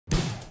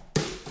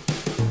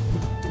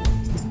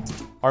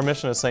Our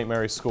mission at St.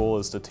 Mary's School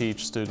is to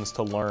teach students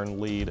to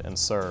learn, lead, and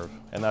serve,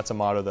 and that's a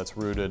motto that's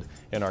rooted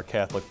in our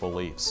Catholic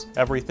beliefs.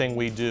 Everything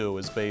we do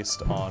is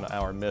based on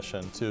our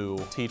mission to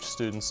teach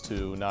students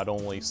to not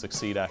only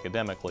succeed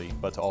academically,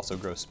 but to also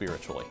grow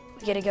spiritually.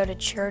 We get to go to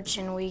church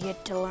and we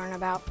get to learn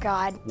about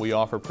God. We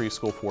offer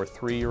preschool for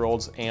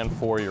 3-year-olds and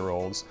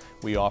 4-year-olds.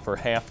 We offer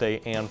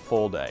half-day and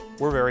full-day.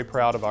 We're very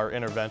proud of our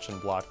intervention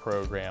block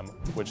program,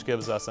 which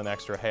gives us an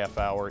extra half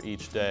hour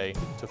each day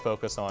to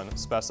focus on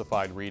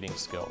specified reading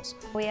skills.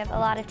 We have a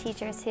lot of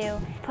teachers who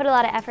put a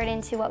lot of effort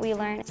into what we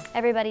learn.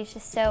 Everybody's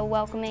just so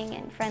welcoming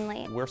and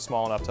friendly. We're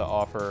small enough to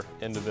offer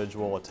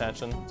individual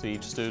attention to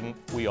each student.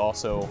 We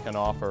also can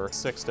offer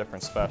 6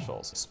 different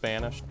specials: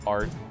 Spanish,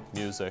 art,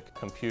 music,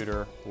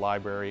 computer,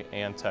 library,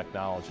 and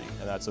technology.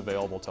 And that's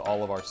available to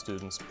all of our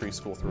students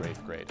preschool through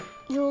 8th grade.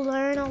 You'll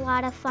learn a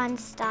lot of fun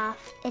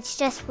stuff. It's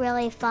just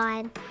really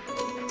fun.